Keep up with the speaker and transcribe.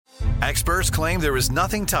Experts claim there is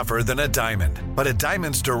nothing tougher than a diamond. But at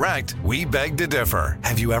Diamonds Direct, we beg to differ.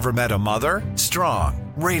 Have you ever met a mother?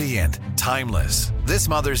 Strong, radiant, timeless. This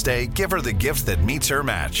Mother's Day, give her the gift that meets her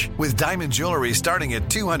match. With diamond jewelry starting at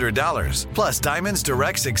 $200. Plus Diamonds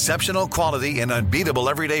Direct's exceptional quality and unbeatable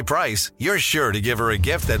everyday price, you're sure to give her a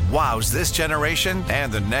gift that wows this generation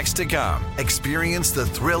and the next to come. Experience the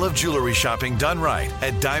thrill of jewelry shopping done right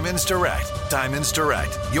at Diamonds Direct. Diamonds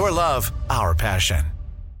Direct. Your love, our passion.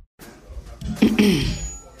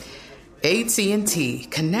 AT&T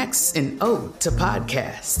connects an ode to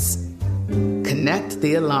podcasts. Connect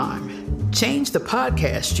the alarm. Change the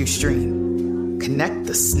podcast you stream. Connect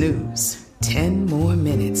the snooze. 10 more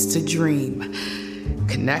minutes to dream.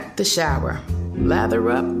 Connect the shower. Lather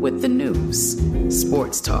up with the news.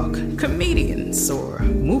 Sports talk, comedians, or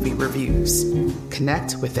movie reviews.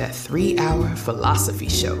 Connect with that 3-hour philosophy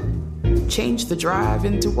show. Change the drive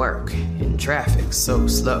into work in traffic so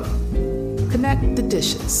slow. Connect the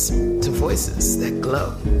dishes to voices that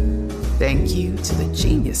glow. Thank you to the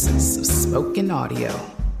geniuses of spoken audio.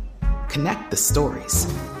 Connect the stories.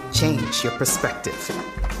 Change your perspective.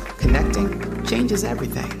 Connecting changes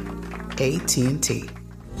everything. AT&T.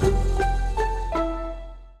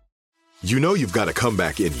 You know you've got a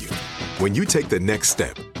comeback in you. When you take the next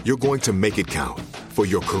step, you're going to make it count. For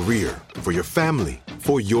your career, for your family,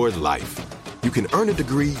 for your life. You can earn a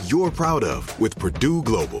degree you're proud of with Purdue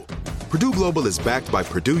Global. Purdue Global is backed by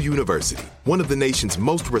Purdue University, one of the nation's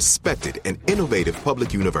most respected and innovative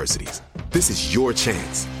public universities. This is your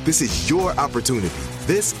chance. This is your opportunity.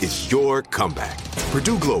 This is your comeback.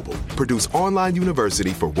 Purdue Global, Purdue's online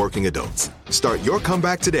university for working adults. Start your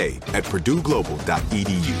comeback today at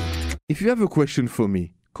purdueglobal.edu. If you have a question for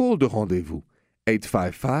me, call the rendezvous.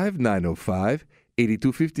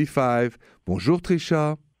 855-905-8255. Bonjour,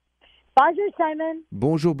 Trisha. Bonjour, Simon.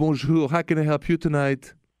 Bonjour, bonjour. How can I help you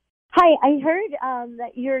tonight? Hi, I heard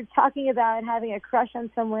that you're talking about having a crush on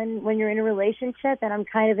someone when you're in a relationship, and I'm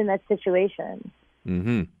kind of in that situation.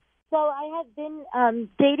 Mm-hmm. So I have been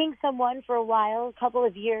dating someone for a while, a couple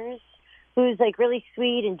of years, who's like really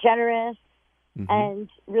sweet and generous and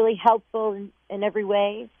really helpful in every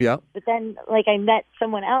way. Yeah. But then, like, I met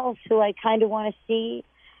someone else who I kind of want to see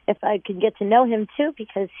if I could get to know him too,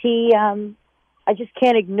 because he, I just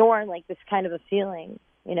can't ignore like this kind of a feeling,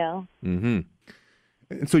 you know. Mm-hmm.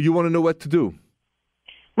 And so you want to know what to do?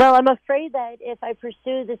 Well, I'm afraid that if I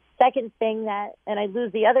pursue this second thing and I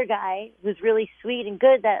lose the other guy who's really sweet and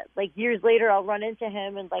good, that like years later I'll run into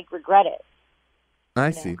him and like regret it.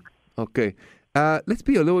 I see. Okay. Let's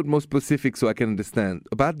be a little bit more specific so I can understand.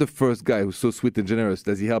 About the first guy who's so sweet and generous,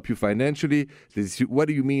 does he help you financially? What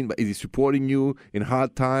do you mean? Is he supporting you in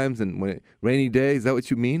hard times and rainy days? Is that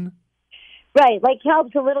what you mean? Right. Like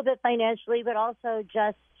helps a little bit financially, but also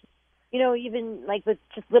just, you know, even like with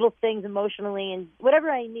just little things emotionally and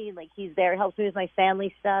whatever I need, like he's there, helps me with my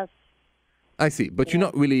family stuff. I see. But you're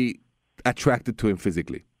not really attracted to him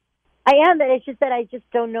physically. I am, but it's just that I just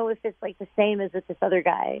don't know if it's like the same as with this other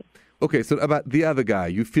guy. Okay, so about the other guy,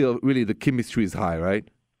 you feel really the chemistry is high, right?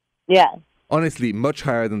 Yeah. Honestly, much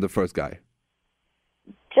higher than the first guy.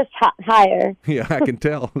 Just higher. Yeah, I can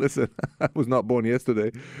tell. Listen, I was not born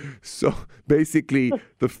yesterday. So basically,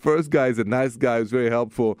 the first guy is a nice guy who's very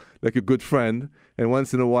helpful, like a good friend. And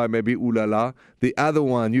once in a while, maybe ooh la la. The other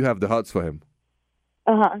one, you have the hots for him.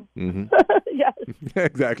 Uh-huh. Mm-hmm. Yes.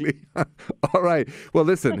 Exactly. All right. Well,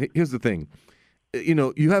 listen, here's the thing. You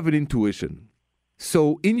know, you have an intuition.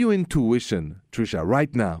 So in your intuition, Trisha,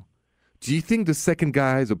 right now, do you think the second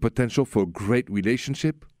guy has a potential for a great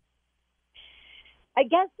relationship? I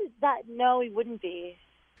guess it's that no, he wouldn't be.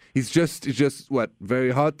 He's just what,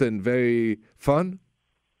 very hot and very fun?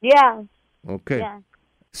 Yeah. Okay. Yeah.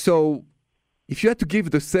 So if you had to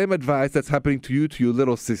give the same advice that's happening to you to your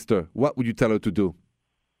little sister, what would you tell her to do?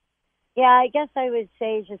 Yeah, I guess I would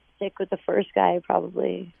say just stick with the first guy,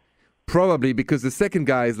 probably. Probably, because the second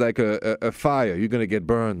guy is like a fire. You're going to get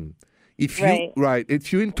burned. If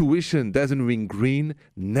your intuition doesn't ring green,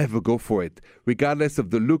 never go for it. Regardless of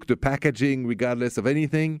the look, the packaging, regardless of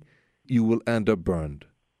anything, you will end up burned.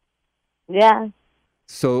 Yeah.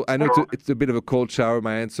 So I know it's a bit of a cold shower,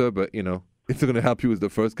 my answer, but, you know, it's going to help you with the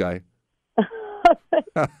first guy.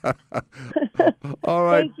 All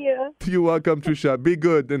right. Thank you. You're welcome, Trisha. Be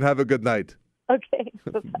good and have a good night. Okay.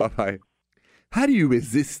 Bye-bye. How do you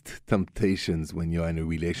resist temptations when you're in a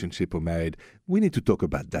relationship or married? We need to talk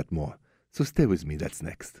about that more. So stay with me. That's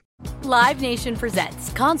next. Live Nation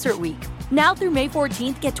presents Concert Week. Now through May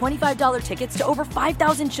 14th, get $25 tickets to over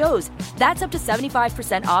 5,000 shows. That's up to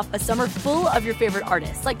 75% off a summer full of your favorite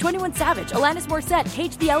artists like 21 Savage, Alanis Morissette,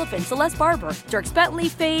 Cage the Elephant, Celeste Barber, Dierks Bentley,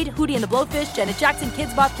 Fade, Hootie and the Blowfish, Janet Jackson,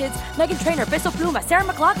 Kidz Bop Kids, Meghan Trainor, Peso Pluma, Sarah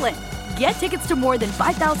McLachlan. Get tickets to more than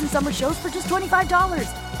 5,000 summer shows for just $25.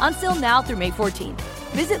 On sale now through May 14th.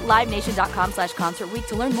 Visit LiveNation.com/Concert Week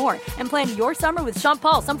to learn more and plan your summer with Sean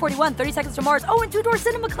Paul, Sum 41, 30 Seconds to Mars, and Two Door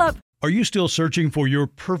Cinema Club. Are you still searching for your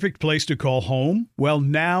perfect place to call home? Well,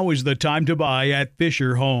 now is the time to buy at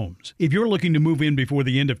Fisher Homes. If you're looking to move in before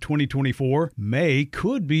the end of 2024, May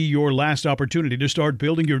could be your last opportunity to start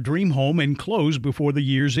building your dream home and close before the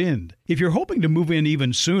year's end. If you're hoping to move in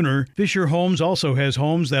even sooner, Fisher Homes also has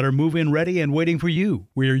homes that are move-in ready and waiting for you,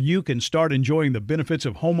 where you can start enjoying the benefits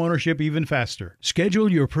of homeownership even faster.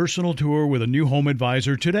 Schedule your personal tour with a new home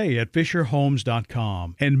advisor today at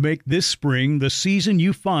FisherHomes.com and make this spring the season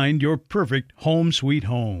you find your perfect home sweet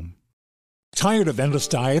home. Tired of endless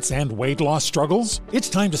diets and weight loss struggles? It's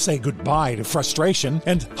time to say goodbye to frustration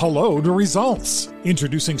and hello to results.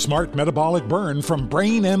 Introducing Smart Metabolic Burn from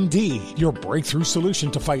Brain MD, your breakthrough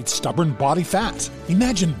solution to fight stubborn body fat.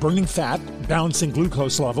 Imagine burning fat, balancing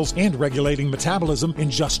glucose levels, and regulating metabolism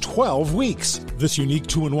in just 12 weeks. This unique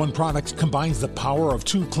 2-in-1 product combines the power of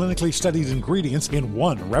 2 clinically studied ingredients in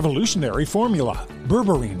one revolutionary formula.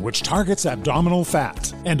 Berberine, which targets abdominal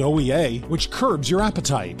fat, and OEA, which curbs your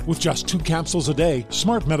appetite. With just 2 capsules a day,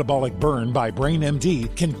 Smart Metabolic Burn by Brain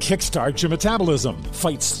MD can kickstart your metabolism,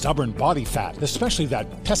 fight stubborn body fat, especially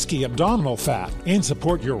that pesky abdominal fat, and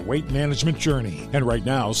support your weight management journey. And right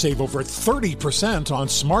now, save over 30% on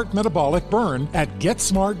Smart Metabolic Burn at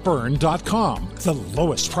GetSmartBurn.com. The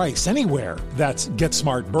lowest price anywhere. That's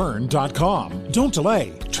GetSmartBurn.com. Don't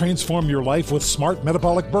delay. Transform your life with Smart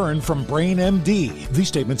Metabolic Burn from Brain MD. These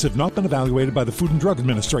statements have not been evaluated by the Food and Drug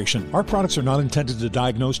Administration. Our products are not intended to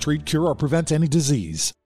diagnose, treat, cure, or prevent any disease.